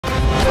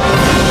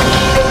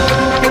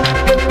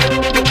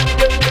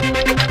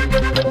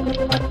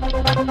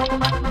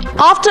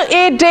After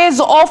 8 days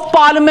of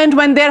Parliament,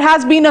 when there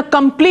has been a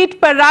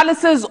complete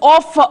paralysis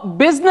of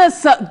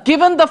business,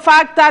 given the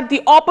fact that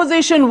the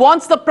opposition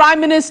wants the Prime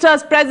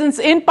Minister's presence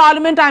in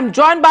Parliament, I'm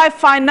joined by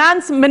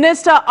Finance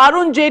Minister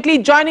Arun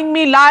Jaitley, joining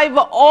me live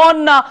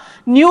on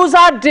News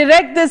Hour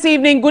Direct this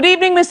evening. Good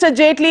evening, Mr.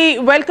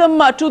 Jaitley.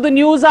 Welcome to the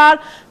News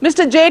Hour.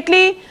 Mr.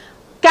 Jaitley,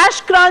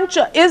 cash crunch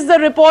is the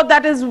report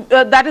that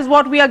is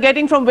what we are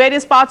getting from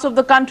various parts of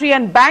the country,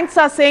 and banks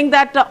are saying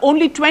that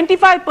only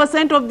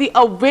 25% of the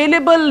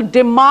available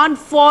demand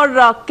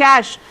for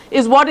cash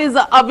is what is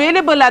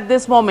available at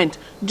this moment.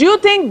 Do you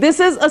think this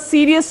is a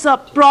serious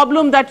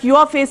problem that you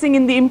are facing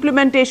in the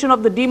implementation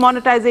of the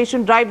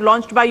demonetization drive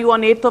launched by you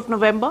on 8th of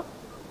November?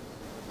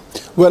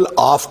 Well,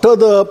 after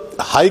the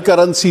high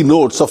currency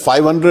notes of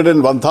 500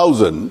 and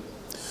 1,000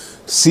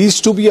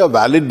 ceased to be a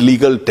valid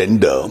legal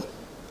tender,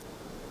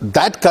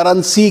 that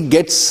currency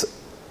gets,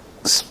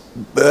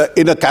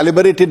 in a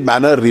calibrated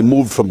manner,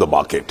 removed from the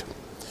market.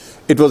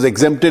 It was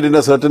exempted in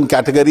a certain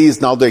categories.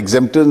 Now the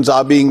exemptions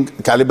are being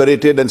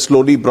calibrated and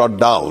slowly brought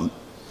down.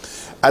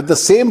 At the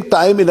same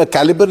time, in a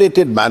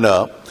calibrated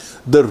manner,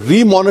 the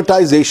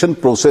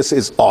remonetization process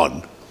is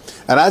on.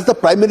 And as the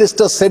Prime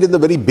Minister said in the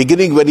very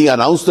beginning when he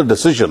announced the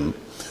decision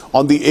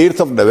on the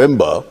 8th of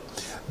November,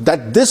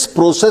 that this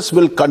process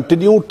will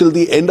continue till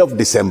the end of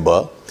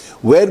December,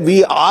 where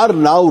we are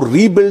now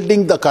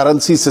rebuilding the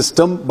currency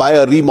system by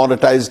a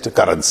remonetized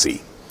currency.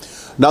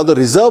 Now, the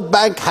Reserve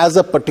Bank has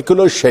a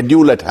particular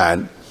schedule at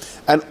hand,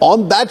 and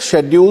on that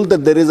schedule,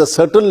 that there is a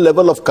certain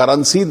level of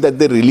currency that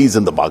they release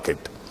in the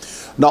market.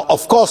 Now,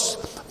 of course,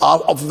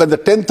 when the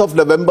 10th of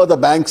November the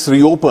banks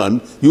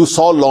reopened, you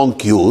saw long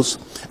queues,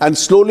 and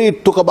slowly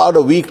it took about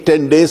a week,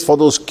 10 days for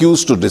those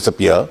queues to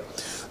disappear.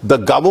 The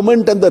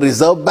government and the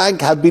Reserve Bank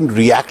have been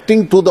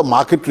reacting to the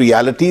market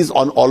realities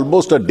on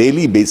almost a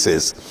daily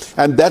basis.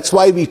 And that's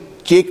why we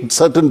take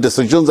certain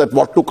decisions at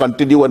what to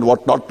continue and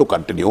what not to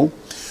continue.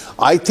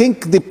 I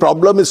think the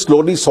problem is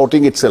slowly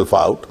sorting itself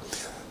out.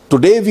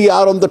 Today we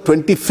are on the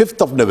 25th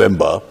of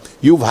November.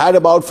 You've had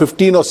about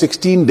 15 or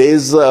 16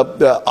 days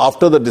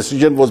after the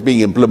decision was being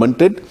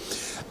implemented.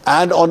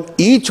 And on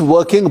each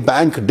working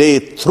bank day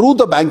through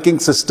the banking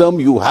system,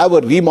 you have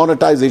a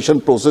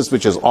remonetization process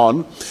which is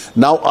on.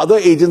 Now other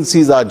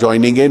agencies are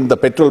joining in. The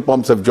petrol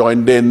pumps have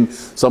joined in.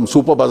 Some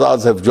super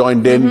bazaars have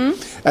joined in.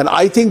 And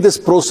I think this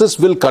process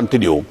will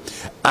continue.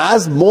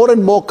 As more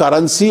and more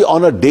currency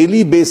on a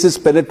daily basis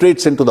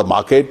penetrates into the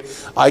market,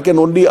 I can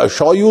only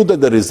assure you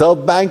that the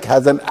Reserve Bank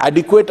has an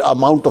adequate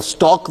amount of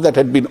stock that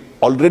had been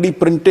already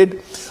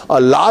printed. A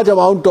large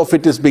amount of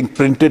it is being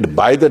printed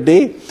by the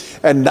day.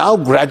 And now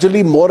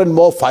gradually more and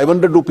more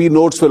 500 rupee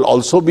notes will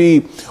also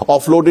be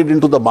offloaded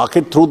into the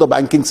market through the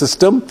banking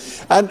system.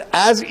 And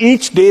as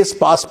each day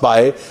pass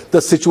by, the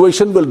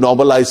situation will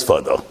normalize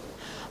further.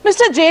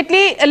 Mr.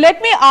 Jaitley,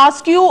 let me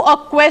ask you a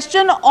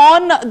question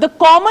on the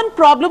common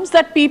problems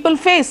that people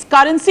face.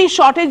 Currency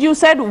shortage, you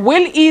said,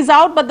 will ease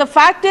out. But the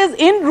fact is,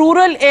 in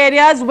rural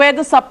areas where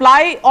the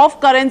supply of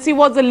currency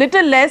was a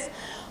little less,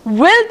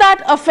 will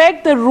that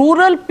affect the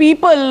rural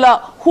people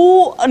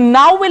who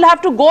now will have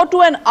to go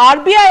to an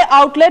RBI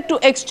outlet to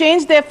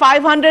exchange their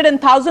 500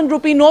 and 1,000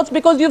 rupee notes,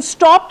 because you've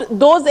stopped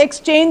those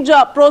exchange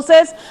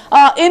process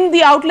in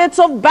the outlets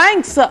of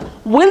banks?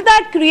 Will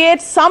that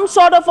create some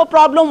sort of a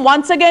problem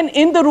once again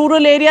in the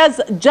rural areas,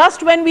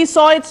 just when we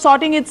saw it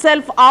sorting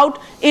itself out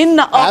in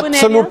urban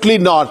areas? Absolutely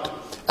not.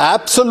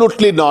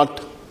 Absolutely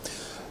not.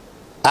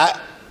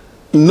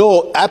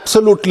 No,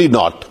 absolutely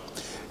not.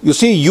 You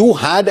see, you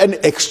had an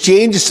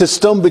exchange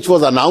system which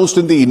was announced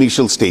in the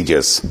initial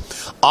stages.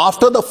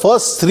 After the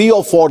first 3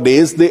 or 4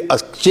 days, the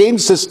exchange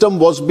system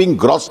was being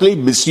grossly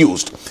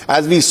misused.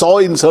 As we saw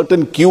in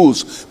certain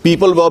queues,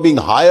 people were being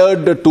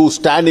hired to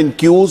stand in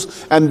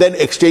queues and then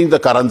exchange the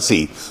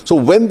currency. So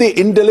when the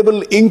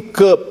indelible ink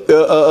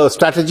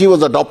strategy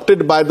was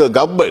adopted by the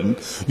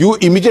government, you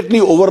immediately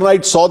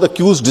overnight saw the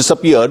queues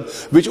disappeared,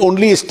 which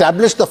only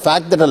established the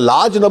fact that a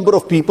large number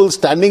of people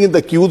standing in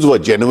the queues were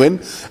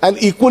genuine,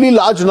 and equally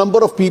large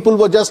number of people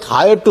were just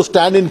hired to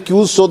stand in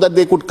queues so that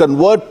they could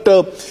convert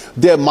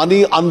their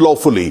money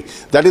unlawfully,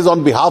 that is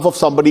on behalf of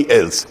somebody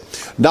else.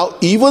 Now,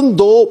 even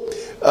though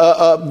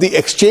the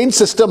exchange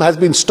system has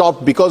been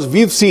stopped, because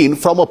we've seen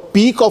from a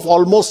peak of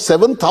almost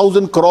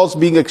 7,000 crores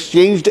being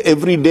exchanged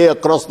every day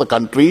across the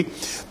country,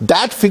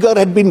 that figure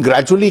had been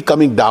gradually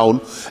coming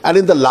down, and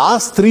in the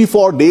last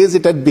 3-4 days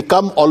it had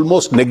become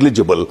almost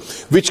negligible,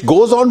 which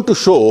goes on to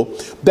show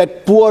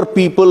that poor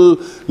people,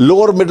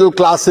 lower middle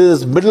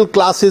classes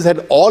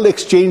had all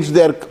exchanged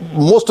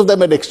most of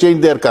them had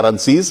exchanged their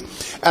currencies.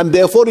 And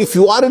therefore, if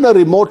you are in a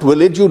remote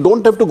village, you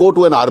don't have to go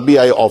to an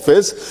RBI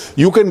office.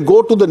 You can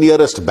go to the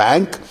nearest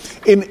bank.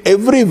 In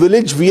every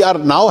village, we are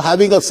now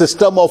having a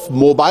system of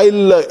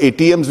mobile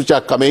ATMs which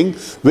are coming,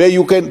 where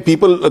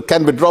people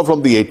can withdraw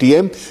from the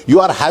ATM.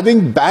 You are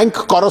having bank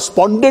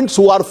correspondents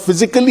who are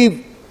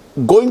physically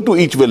going to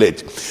each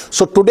village.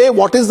 So today,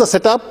 what is the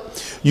setup?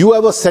 You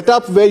have a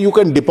setup where you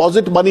can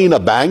deposit money in a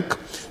bank.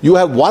 You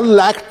have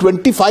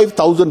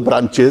 1,25,000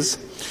 branches.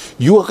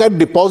 you can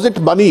deposit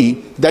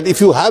money that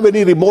if you have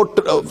any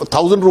remote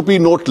 1,000 rupee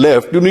note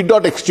left, you need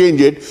not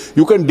exchange it.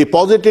 You can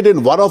deposit it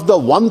in one of the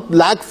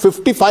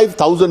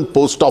 1,55,000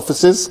 post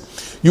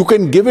offices. You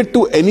can give it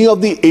to any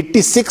of the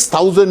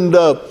 86,000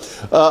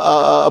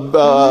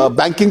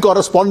 banking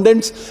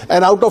correspondents,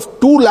 and out of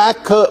 2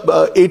 lakh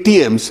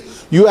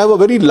ATMs, you have a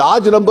very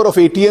large number of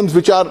ATMs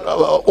which are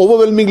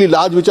overwhelmingly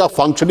large, which are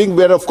functioning,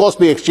 where of course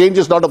the exchange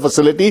is not a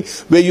facility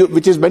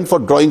which is meant for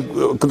drawing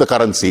the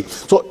currency.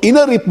 So in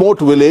a remote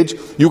village,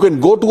 you can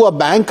go to a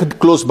bank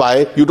close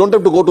by. You don't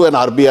have to go to an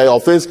RBI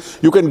office.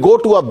 You can go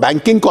to a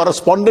banking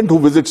correspondent who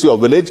visits your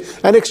village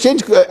and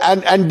exchange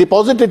and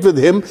deposit it with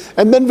him,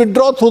 and then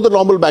withdraw through the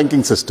normal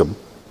banking system.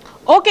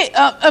 Okay,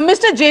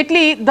 Mr.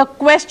 Jaitley, the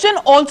question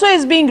also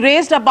is being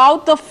raised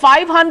about the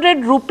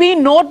 500 rupee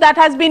note that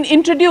has been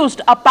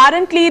introduced.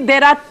 Apparently,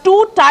 there are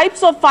 2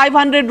 types of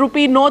 500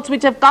 rupee notes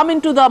which have come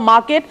into the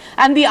market,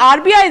 and the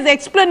RBI's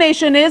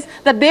explanation is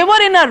that they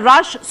were in a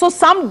rush, so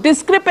some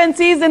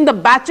discrepancies in the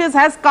batches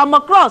has come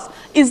across.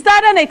 Is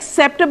that an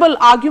acceptable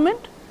argument?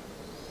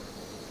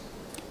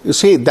 You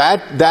see,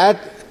 that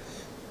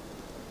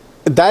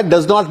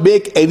does not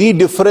make any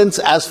difference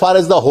as far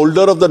as the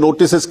holder of the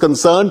notice is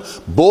concerned.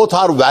 Both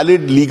are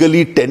valid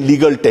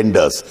legal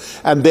tenders,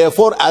 and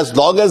therefore as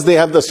long as they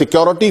have the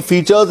security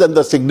features and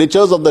the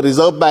signatures of the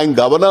Reserve Bank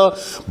governor,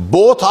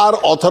 both are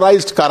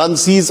authorized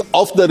currencies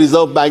of the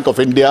Reserve Bank of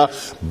India.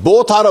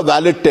 Both are a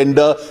valid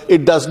tender.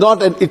 It's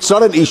not an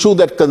issue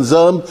that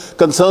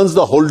concerns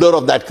the holder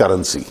of that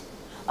currency.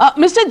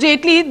 Mr.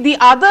 Jaitley, the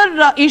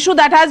other issue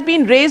that has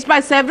been raised by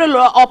several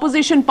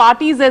opposition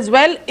parties as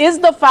well is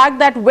the fact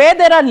that where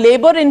there are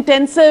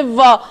labor-intensive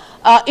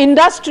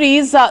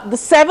industries, the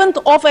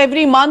 7th of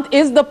every month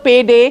is the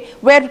payday,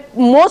 where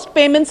most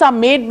payments are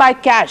made by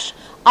cash.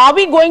 Are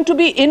we going to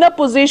be in a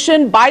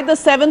position by the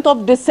 7th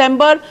of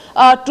December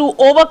to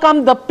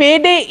overcome the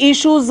payday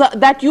issues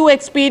that you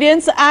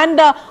experience? And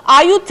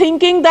are you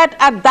thinking that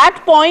at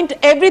that point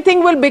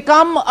everything will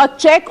become a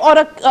check or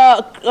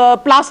a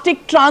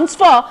plastic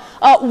transfer?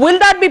 Will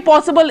that be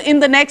possible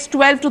in the next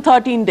 12 to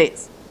 13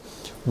 days?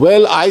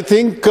 Well, I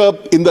think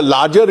in the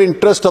larger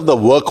interest of the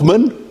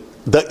workmen,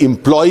 the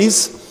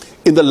employees,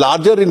 in the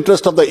larger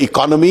interest of the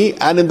economy,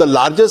 and in the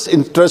largest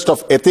interest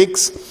of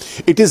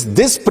ethics, it is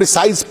this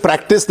precise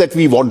practice that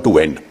we want to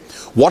end.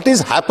 What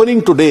is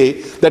happening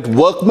today, that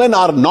workmen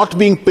are not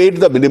being paid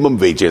the minimum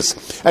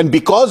wages, and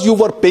because you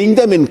were paying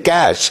them in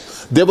cash,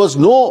 there was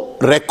no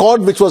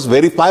record which was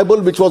verifiable,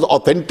 which was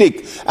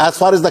authentic as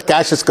far as the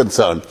cash is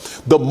concerned.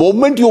 The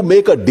moment you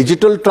make a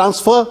digital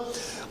transfer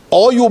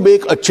or you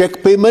make a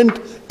check payment,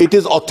 it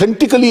is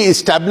authentically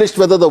established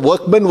whether the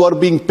workmen were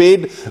being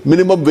paid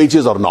minimum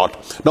wages or not.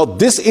 Now,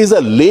 this is a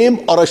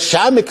lame or a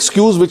sham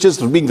excuse which is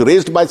being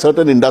raised by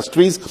certain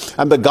industries,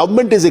 and the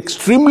government is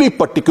extremely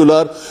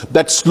particular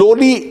that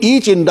slowly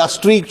each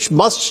industry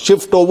must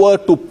shift over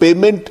to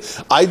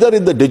payment either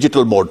in the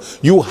digital mode.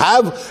 You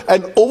have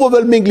an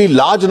overwhelmingly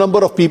large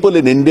number of people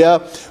in India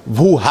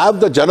who have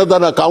the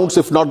Janadan accounts,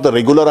 if not the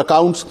regular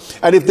accounts,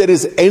 and if there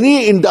is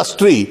any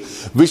industry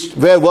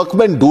where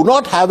workmen do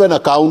not have an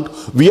account,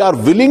 we are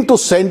willing to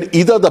send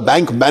either the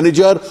bank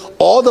manager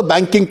or the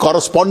banking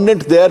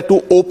correspondent there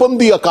to open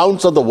the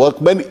accounts of the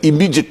workmen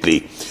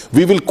immediately.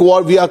 We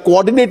are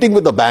coordinating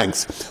with the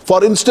banks.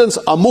 For instance,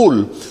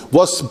 Amul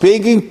was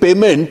paying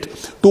payment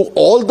to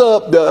all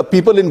the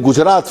people in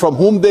Gujarat from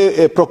whom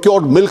they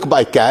procured milk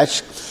by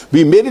cash.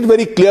 We made it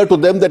very clear to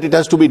them that it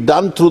has to be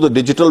done through the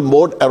digital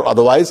mode, or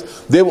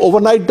otherwise they've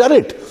overnight done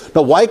it.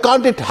 Now, why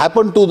can't it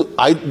happen to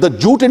the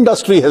jute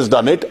industry has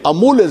done it,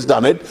 Amul has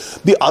done it,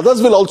 the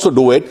others will also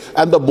do it,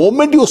 and the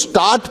moment you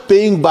start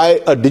paying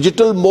by a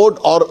digital mode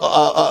or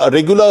a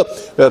regular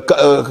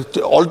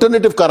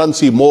alternative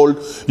currency mode,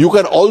 you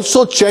can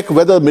also check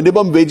whether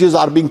minimum wages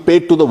are being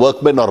paid to the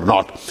workmen or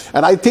not.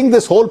 And I think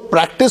this whole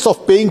practice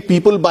of paying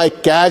people by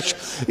cash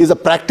is a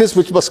practice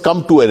which must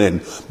come to an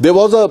end. There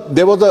was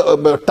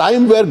a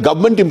time where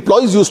government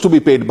employees used to be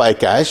paid by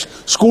cash,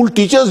 school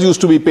teachers used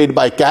to be paid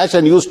by cash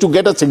and used to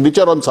get a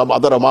signature on some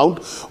other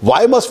amount.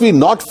 Why must we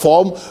not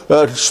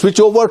switch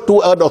over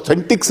to an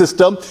authentic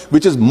system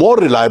which is more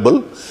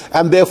reliable,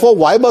 and therefore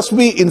why must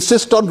we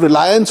insist on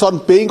reliance on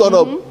paying on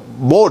a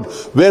mode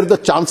where the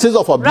chances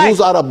of abuse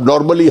are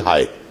abnormally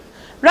high?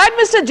 Right,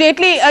 Mr.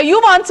 Jaitley,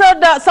 you've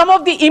answered some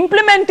of the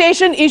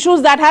implementation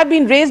issues that have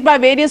been raised by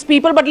various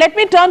people, but let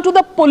me turn to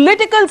the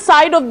political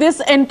side of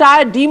this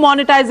entire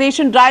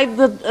demonetization drive,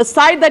 the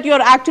side that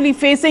you're actually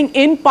facing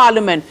in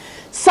Parliament.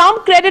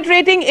 Some credit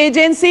rating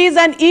agencies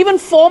and even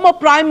former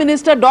Prime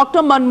Minister Dr.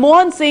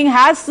 Manmohan Singh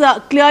has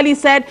clearly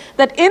said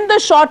that in the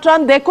short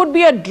run there could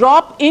be a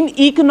drop in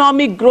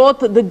economic growth.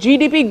 The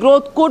GDP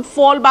growth could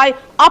fall by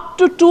up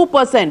to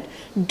 2%.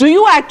 Do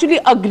you actually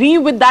agree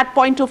with that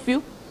point of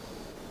view?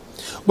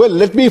 Well,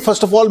 let me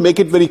first of all make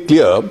it very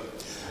clear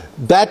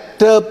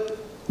that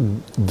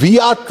we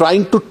are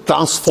trying to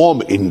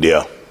transform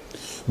India.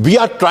 We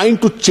are trying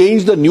to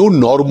change the new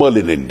normal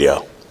in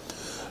India.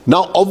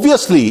 Now,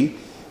 obviously,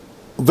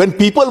 when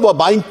people were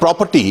buying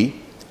property,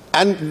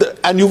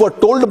 and you were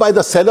told by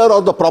the seller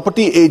or the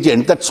property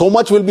agent that so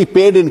much will be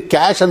paid in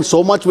cash and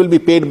so much will be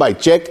paid by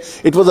check,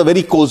 it was a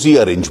very cozy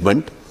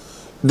arrangement.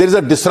 There is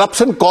a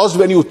disruption caused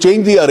when you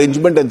change the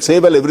arrangement and say,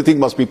 well, everything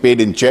must be paid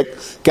in check,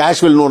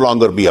 cash will no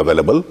longer be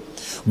available.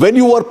 When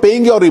you were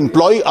paying your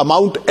employee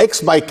amount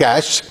X by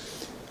cash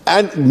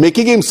and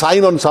making him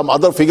sign on some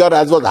other figure,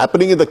 as was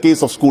happening in the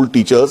case of school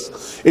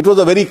teachers, it was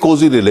a very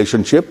cozy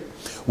relationship.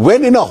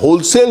 When in a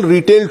wholesale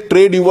retail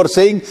trade you were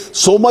saying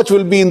so much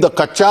will be in the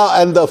kacha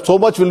and so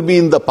much will be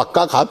in the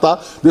pakka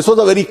khata, this was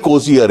a very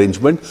cozy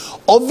arrangement.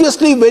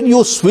 Obviously, when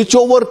you switch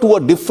over to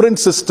a different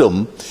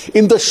system,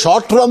 in the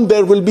short run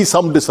there will be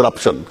some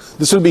disruption.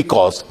 This will be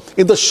caused.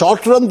 In the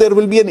short run there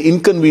will be an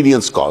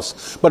inconvenience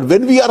caused. But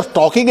when we are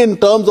talking in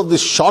terms of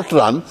this short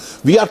run,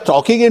 we are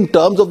talking in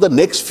terms of the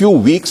next few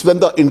weeks when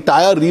the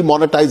entire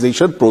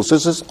remonetization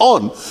process is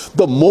on.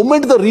 The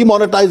moment the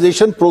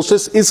remonetization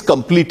process is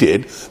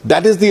completed,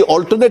 that is the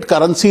alternate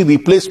currency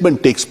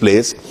replacement takes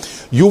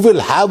place, you will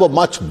have a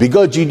much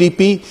bigger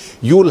GDP,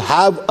 you will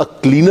have a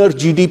cleaner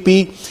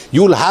GDP,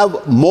 you will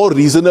have more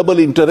reasonable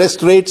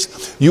interest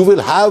rates, you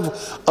will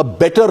have a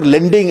better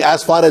lending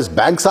as far as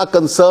banks are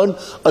concerned,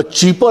 a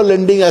cheaper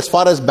lending as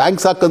far as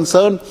banks are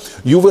concerned,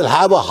 you will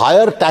have a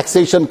higher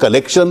taxation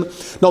collection.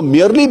 Now,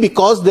 merely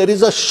because there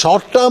is a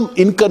short-term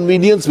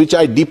inconvenience which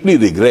I deeply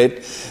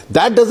regret,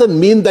 that doesn't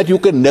mean that you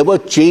can never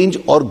change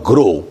or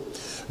grow.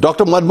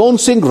 Dr. Manmohan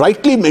Singh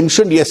rightly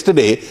mentioned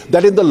yesterday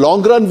that in the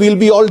long run we'll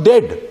be all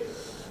dead.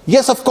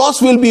 Yes, of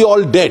course we'll be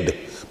all dead.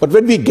 But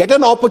when we get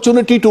an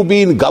opportunity to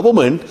be in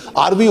government,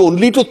 are we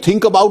only to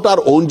think about our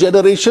own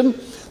generation?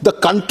 The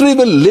country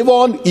will live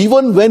on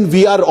even when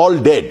we are all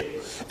dead.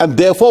 And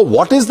therefore,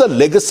 what is the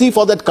legacy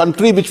for that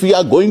country which we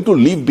are going to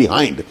leave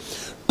behind?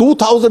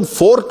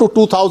 2004 to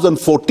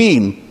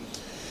 2014,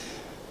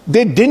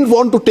 they didn't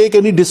want to take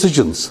any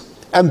decisions.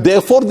 And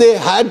therefore, they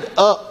had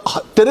a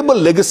terrible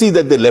legacy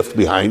that they left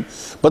behind.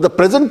 But the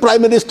present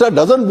Prime Minister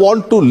doesn't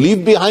want to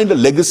leave behind a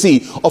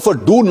legacy of a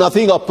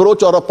do-nothing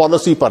approach or a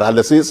policy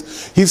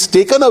paralysis. He's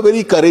taken a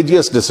very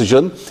courageous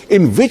decision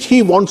in which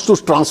he wants to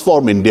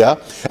transform India.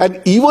 And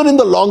even in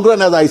the long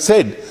run, as I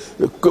said,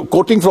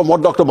 quoting from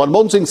what Dr.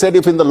 Manmohan Singh said,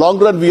 if in the long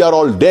run we are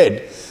all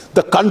dead,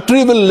 the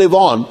country will live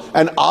on.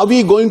 And are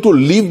we going to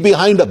leave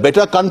behind a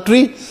better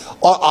country?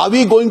 Or are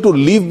we going to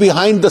leave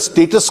behind the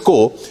status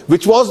quo,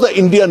 which was the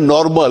Indian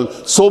normal,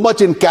 so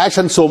much in cash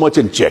and so much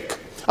in check?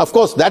 Of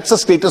course, that's a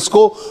status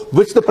quo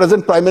which the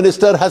present Prime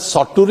Minister has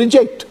sought to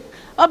reject.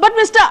 But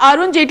Mr.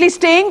 Arun Jaitley,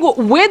 staying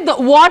with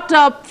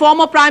what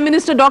former Prime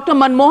Minister Dr.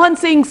 Manmohan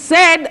Singh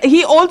said,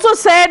 he also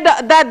said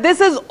that this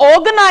is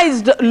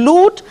organized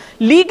loot,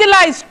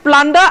 legalized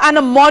plunder and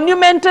a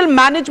monumental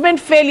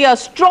management failure.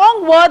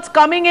 Strong words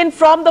coming in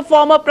from the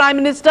former Prime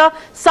Minister,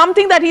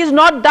 something that he has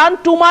not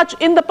done too much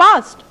in the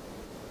past.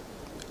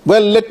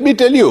 Well, let me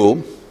tell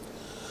you,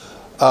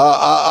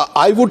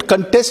 I would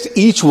contest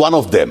each one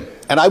of them.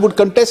 And I would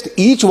contest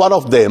each one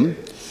of them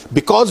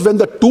because when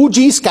the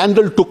 2G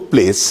scandal took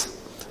place,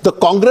 the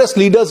Congress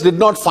leaders did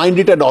not find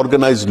it an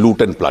organized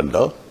loot and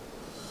plunder.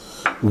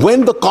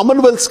 When the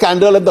Commonwealth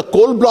scandal and the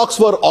coal blocks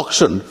were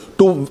auctioned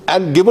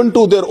and given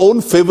to their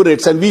own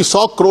favorites, and we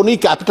saw crony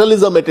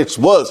capitalism at its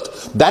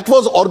worst, that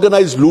was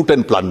organized loot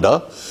and plunder.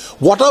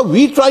 What are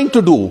we trying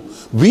to do?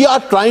 We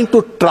are trying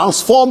to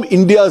transform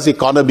India's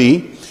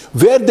economy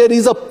where there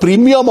is a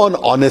premium on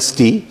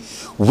honesty,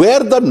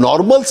 where the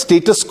normal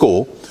status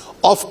quo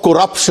of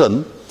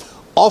corruption,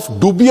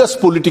 of dubious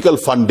political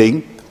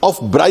funding, of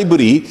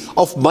bribery,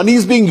 of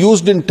monies being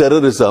used in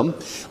terrorism,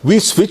 we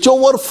switch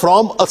over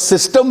from a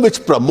system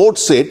which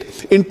promotes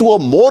it into a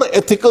more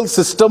ethical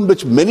system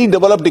which many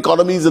developed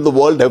economies in the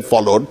world have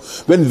followed.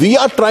 When we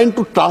are trying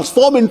to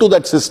transform into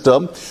that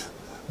system,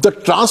 the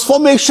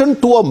transformation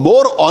to a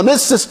more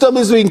honest system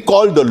is being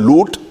called the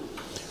loot.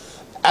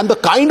 And the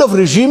kind of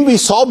regime we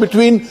saw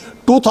between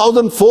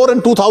 2004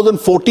 and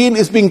 2014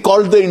 is being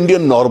called the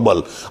Indian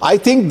normal. I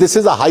think this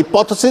is a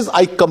hypothesis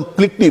I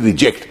completely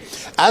reject.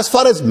 As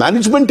far as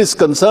management is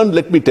concerned,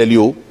 let me tell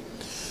you,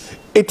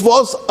 it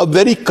was a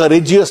very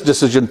courageous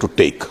decision to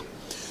take.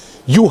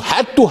 You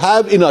had to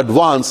have in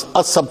advance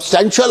a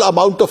substantial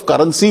amount of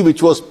currency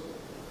which was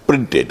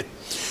printed.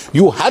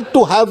 You had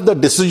to have the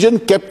decision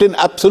kept in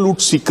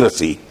absolute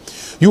secrecy.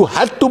 You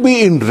had to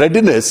be in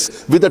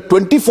readiness with a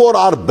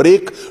 24-hour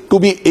break to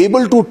be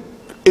able to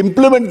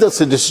implement this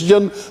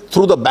decision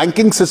through the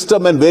banking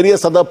system and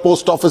various other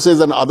post offices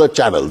and other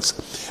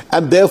channels.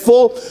 And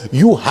therefore,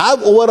 you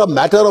have over a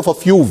matter of a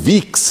few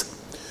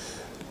weeks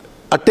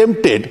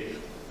attempted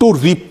to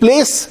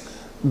replace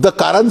the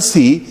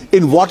currency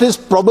in what is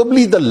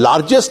probably the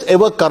largest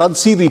ever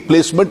currency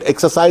replacement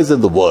exercise in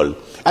the world.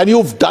 And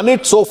you've done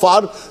it so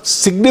far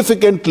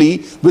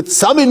significantly with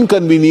some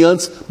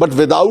inconvenience, but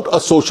without a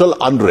social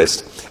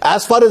unrest.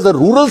 As far as the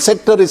rural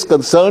sector is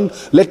concerned,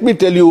 let me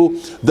tell you,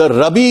 the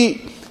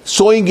Rabi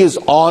sowing is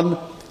on,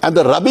 and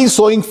the Rabi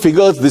sowing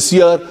figures this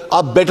year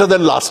are better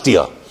than last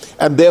year.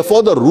 and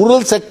therefore the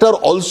rural sector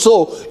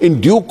also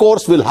in due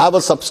course will have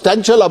a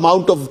substantial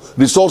amount of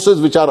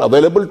resources which are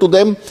available to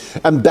them,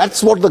 and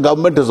that's what the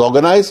government has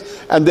organized,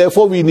 and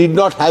therefore we need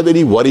not have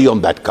any worry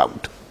on that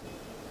count.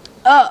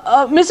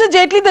 Mr.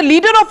 Jaitley, the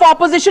leader of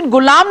opposition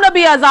Ghulam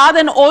Nabi Azad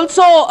and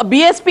also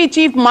BSP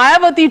chief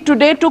Mayawati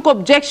today took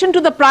objection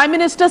to the Prime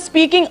Minister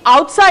speaking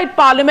outside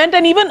Parliament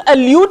and even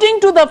alluding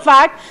to the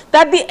fact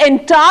that the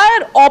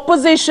entire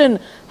opposition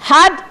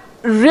had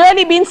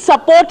really been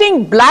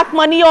supporting black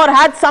money or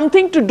had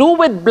something to do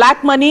with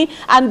black money,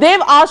 and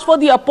they've asked for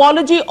the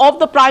apology of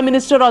the Prime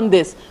Minister on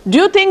this. Do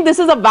you think this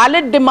is a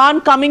valid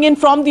demand coming in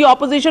from the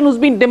opposition who's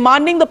been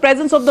demanding the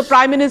presence of the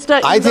Prime Minister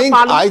in the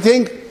Parliament? I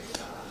think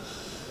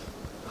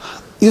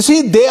you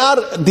see,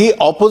 the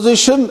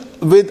opposition,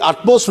 with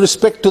utmost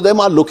respect to them,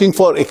 are looking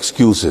for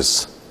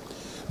excuses.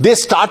 They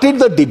started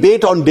the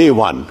debate on day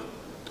one.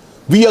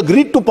 We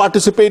agreed to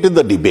participate in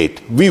the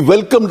debate. We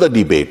welcomed the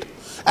debate.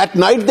 At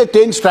night, they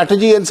changed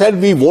strategy and said,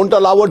 we won't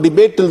allow a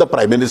debate till the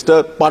Prime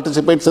Minister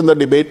participates in the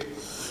debate.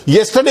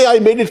 Yesterday, I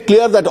made it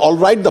clear that, all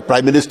right, the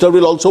Prime Minister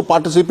will also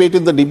participate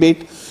in the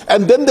debate.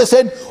 And then they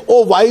said,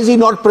 oh, why is he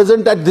not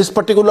present at this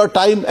particular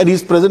time and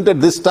he's present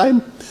at this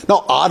time?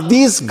 Now, are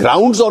these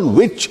grounds on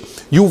which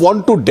you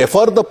want to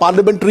defer the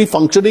parliamentary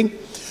functioning?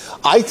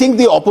 I think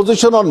the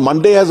opposition on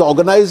Monday has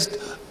organized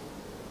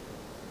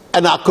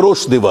an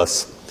Akrosh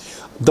Divas.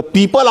 The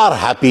people are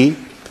happy,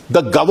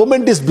 the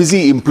government is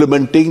busy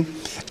implementing,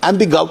 and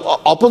the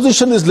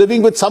opposition is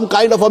living with some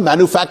kind of a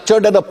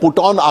manufactured and a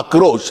put-on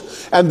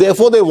Akrosh, and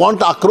therefore they want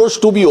Akrosh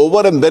to be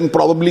over and then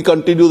probably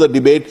continue the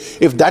debate.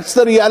 If that's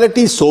the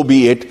reality, so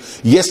be it.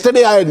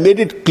 Yesterday I had made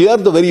it clear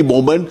the very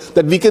moment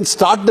that we can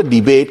start the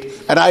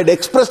debate, and I had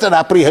expressed an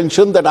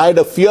apprehension that I had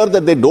a fear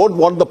that they don't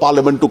want the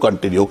parliament to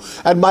continue,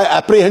 and my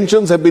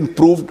apprehensions have been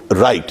proved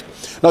right.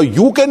 Now,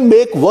 you can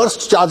make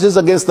worst charges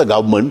against the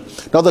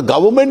government. Now, the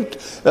government,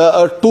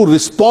 to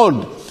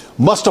respond,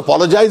 must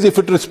apologize if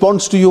it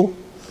responds to you.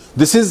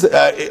 This is,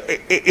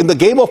 in the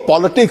game of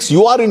politics,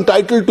 you are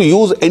entitled to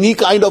use any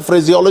kind of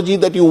phraseology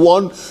that you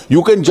want.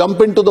 You can jump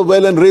into the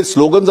well and raise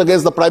slogans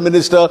against the Prime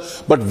Minister,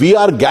 but we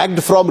are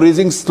gagged from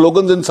raising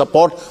slogans in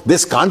support.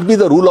 This can't be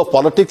the rule of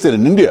politics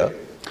in India.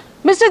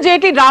 Mr.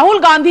 Jaitley, Rahul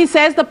Gandhi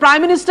says the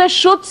Prime Minister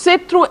should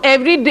sit through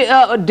every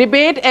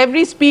debate,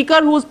 every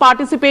speaker who's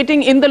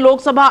participating in the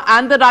Lok Sabha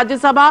and the Rajya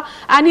Sabha,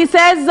 and he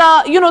says,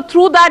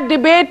 through that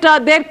debate,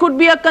 there could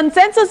be a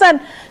consensus, and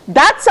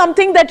that's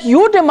something that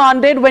you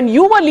demanded when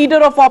you were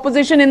leader of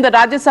opposition in the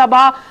Rajya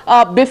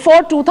Sabha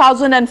before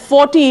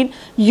 2014.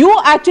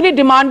 You actually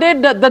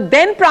demanded the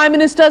then Prime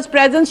Minister's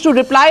presence to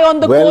reply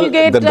on the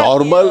Colgate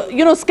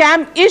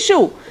scam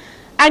issue.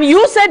 And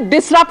you said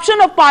disruption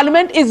of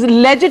parliament is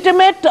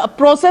legitimate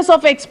process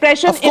of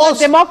expression in a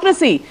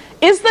democracy.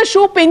 Is the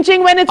shoe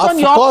pinching when it's on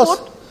your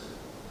foot?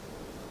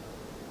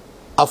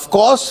 Of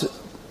course.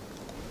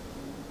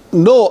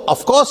 No,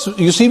 of course.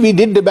 You see, we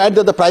did demand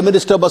that the Prime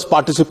Minister must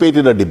participate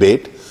in a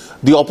debate.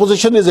 The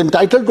opposition is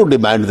entitled to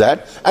demand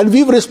that, and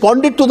we've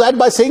responded to that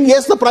by saying,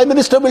 yes, the Prime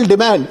Minister will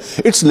demand.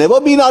 It's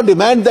never been our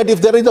demand that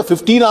if there is a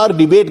 15-hour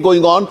debate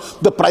going on,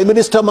 the Prime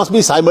Minister must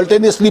be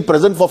simultaneously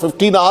present for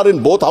 15 hours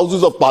in both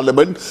houses of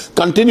Parliament,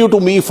 continue to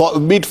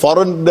meet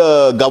foreign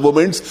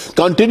governments,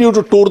 continue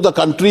to tour the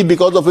country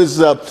because of his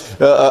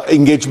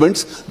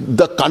engagements.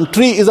 The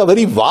country is a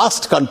very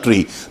vast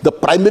country. The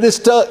Prime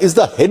Minister is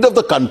the head of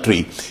the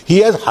country. He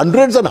has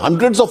hundreds and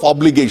hundreds of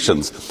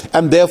obligations,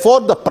 and therefore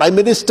the Prime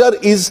Minister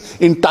is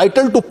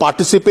entitled to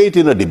participate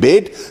in a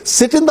debate,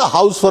 sit in the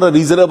house for a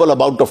reasonable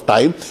amount of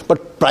time,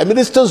 but Prime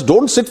Ministers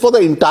don't sit for the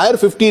entire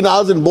 15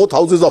 hours in both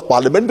houses of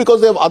Parliament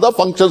because they have other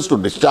functions to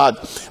discharge.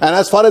 And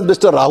as far as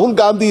Mr. Rahul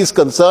Gandhi is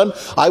concerned,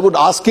 I would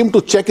ask him to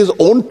check his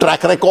own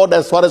track record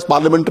as far as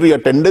parliamentary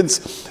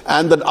attendance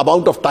and the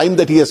amount of time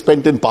that he has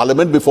spent in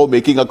Parliament before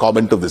making a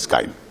comment of this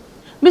kind.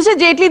 Mr.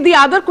 Jaitley, the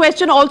other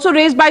question also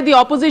raised by the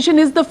opposition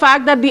is the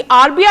fact that the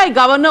RBI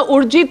Governor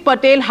Urjit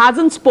Patel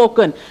hasn't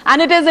spoken.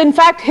 And it is in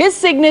fact his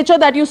signature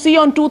that you see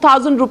on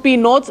 2,000 rupee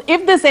notes.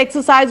 If this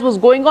exercise was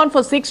going on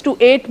for 6 to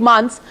 8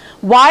 months,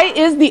 why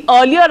is the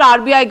earlier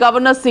RBI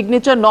Governor's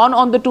signature not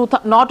on the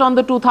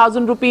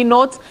 2,000 rupee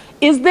notes?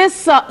 Is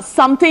this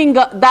something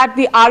that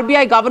the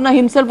RBI Governor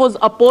himself was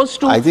opposed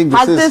to?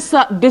 Has this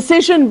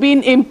decision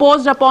been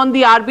imposed upon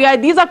the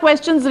RBI? These are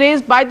questions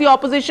raised by the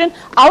opposition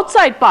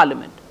outside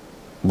Parliament.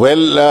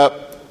 Well,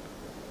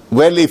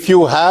 if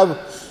you have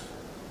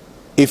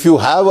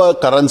a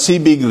currency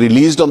being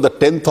released on the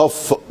 10th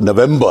of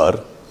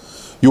November,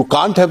 you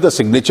can't have the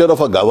signature of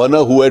a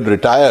governor who had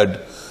retired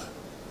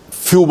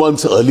few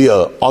months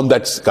earlier on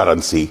that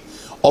currency.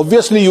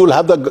 Obviously, you will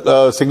have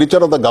the signature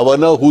of the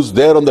governor who's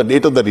there on the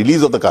date of the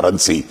release of the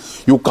currency.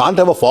 You can't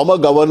have a former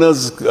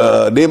governor's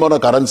name on a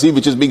currency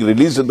which is being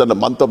released in the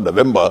month of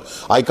November.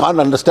 I can't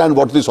understand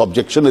what this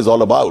objection is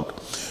all about.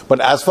 But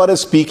as far as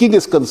speaking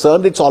is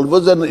concerned, it's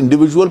always an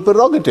individual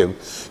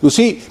prerogative. You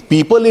see,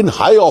 people in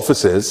high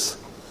offices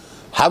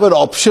have an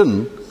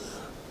option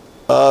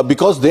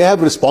because they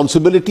have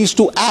responsibilities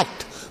to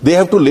act. They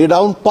have to lay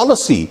down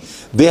policy.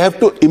 They have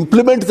to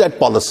implement that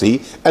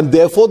policy, and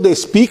therefore they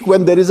speak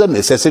when there is a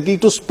necessity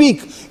to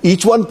speak.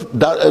 Each one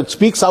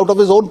speaks out of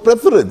his own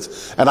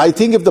preference. And I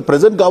think if the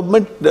present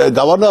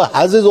governor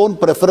has his own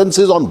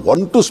preferences on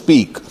when to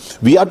speak,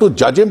 we are to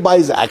judge him by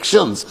his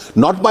actions,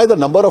 not by the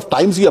number of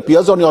times he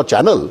appears on your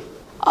channel.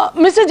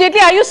 Mr.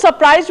 Jaitley, are you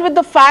surprised with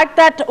the fact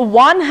that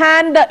one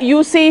hand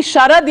you see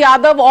Sharad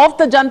Yadav of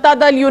the Janata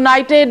Dal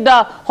United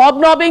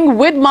hobnobbing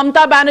with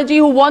Mamata Banerjee,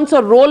 who wants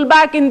a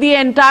rollback in the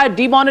entire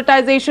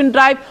demonetization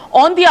drive?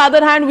 On the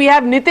other hand, we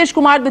have Nitish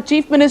Kumar, the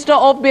Chief Minister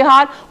of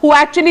Bihar, who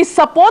actually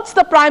supports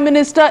the Prime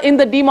Minister in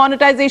the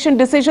demonetization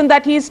decision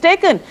that he has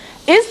taken.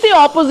 Is the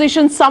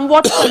opposition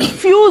somewhat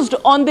confused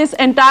on this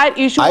entire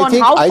issue, on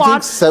how far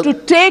to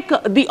take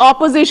the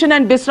opposition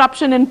and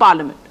disruption in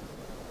Parliament?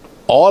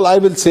 All I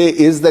will say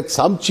is that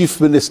some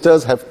chief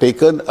ministers have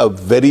taken a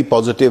very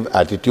positive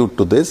attitude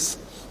to this.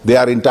 They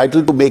are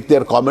entitled to make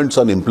their comments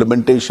on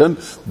implementation.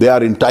 They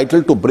are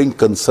entitled to bring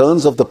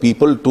concerns of the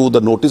people to the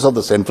notice of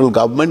the central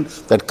government.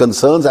 That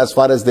concerns as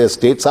far as their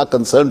states are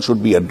concerned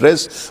should be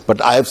addressed.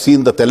 But I have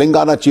seen the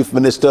Telangana chief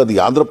minister, the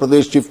Andhra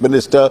Pradesh chief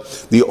minister,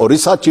 the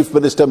Orissa chief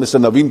minister, Mr.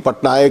 Naveen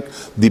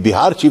Patnaik, the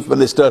Bihar chief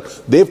minister.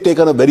 They've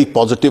taken a very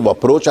positive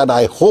approach, and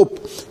I hope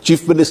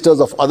chief ministers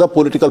of other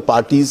political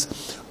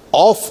parties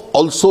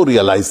also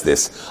realize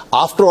this.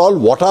 After all,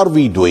 what are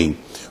we doing?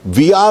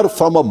 We are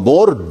from a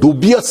more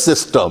dubious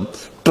system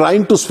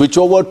trying to switch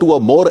over to a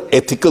more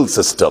ethical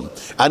system.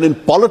 And in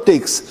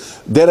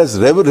politics, there has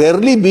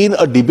rarely been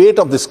a debate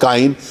of this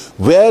kind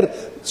where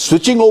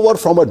switching over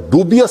from a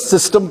dubious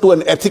system to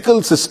an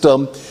ethical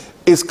system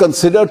is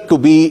considered to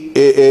be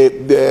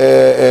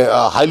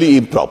highly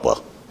improper.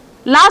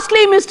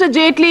 Lastly, Mr.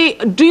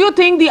 Jaitley, do you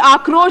think the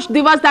Akrosh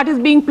Divas that is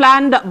being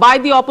planned by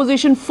the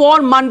opposition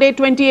for Monday,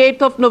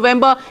 28th of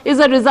November, is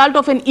a result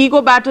of an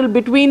ego battle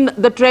between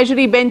the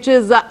Treasury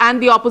benches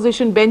and the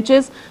opposition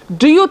benches?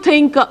 Do you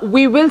think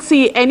we will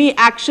see any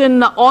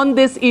action on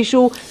this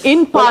issue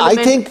in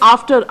Parliament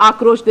after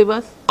Akrosh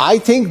Divas? I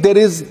think there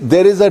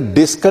is a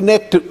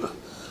disconnect.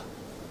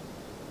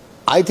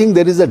 I think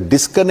there is a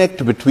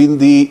disconnect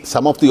between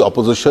some of the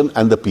opposition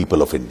and the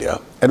people of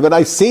India. And when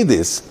I say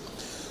this,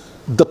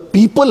 the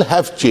people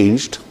have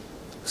changed.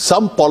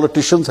 Some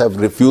politicians have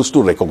refused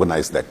to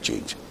recognize that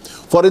change.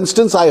 For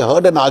instance, I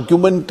heard an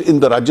argument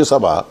in the Rajya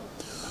Sabha,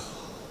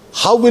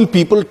 how will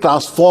people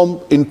transform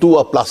into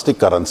a plastic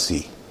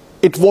currency?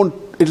 It'll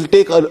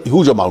take a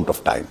huge amount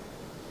of time.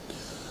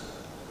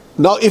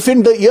 Now, if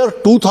in the year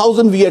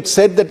 2000 we had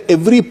said that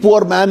every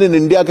poor man in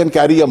India can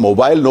carry a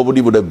mobile,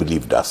 nobody would have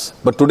believed us.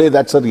 But today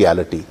that's a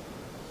reality.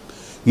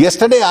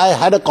 Yesterday, I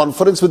had a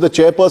conference with the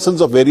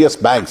chairpersons of various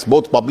banks,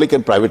 both public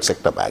and private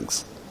sector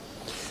banks.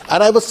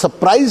 And I was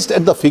surprised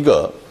at the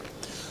figure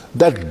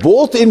that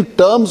both in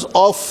terms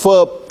of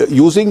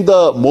using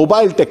the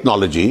mobile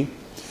technology,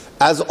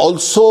 as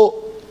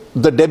also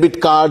the debit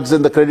cards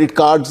and the credit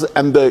cards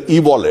and the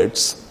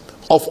e-wallets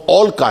of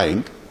all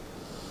kind,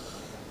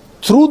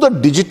 through the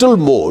digital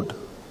mode,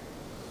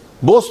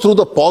 both through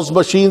the POS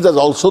machines as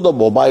also the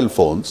mobile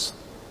phones,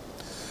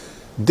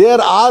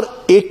 there are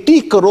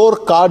 80 crore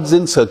cards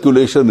in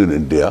circulation in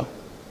India,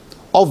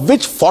 of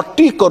which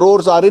 40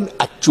 crores are in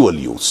actual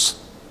use.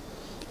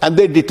 And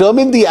they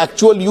determine the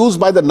actual use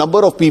by the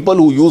number of people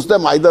who use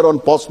them either on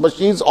POS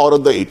machines or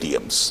on the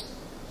ATMs.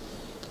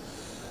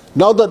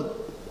 Now,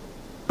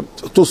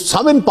 to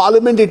some in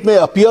Parliament, it may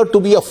appear to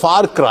be a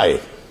far cry.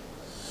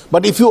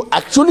 But if you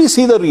actually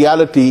see the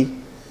reality,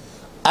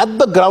 at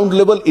the ground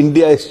level,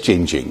 India is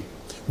changing.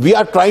 We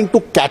are trying to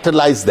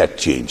catalyze that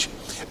change.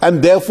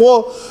 And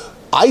therefore,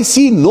 I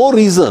see no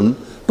reason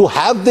to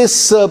have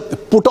this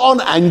put on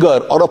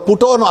anger or a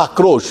put on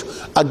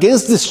akrosh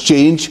against this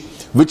change,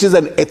 which is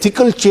an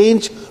ethical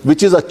change,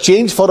 which is a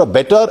change for a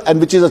better, and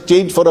which is a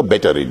change for a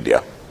better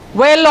India.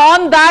 Well,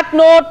 on that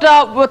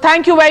note,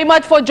 thank you very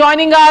much for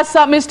joining us,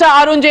 Mr.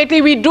 Arun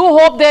Jaitley. We do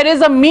hope there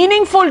is a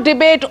meaningful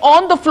debate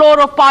on the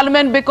floor of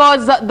Parliament,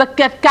 because the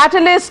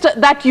catalyst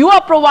that you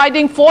are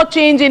providing for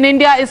change in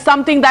India is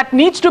something that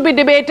needs to be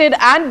debated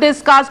and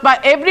discussed by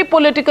every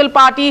political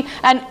party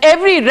and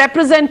every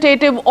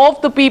representative of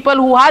the people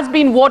who has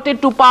been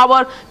voted to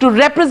power to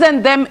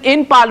represent them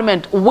in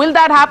Parliament. Will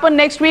that happen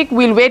next week?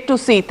 We'll wait to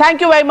see.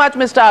 Thank you very much,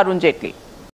 Mr. Arun Jaitley.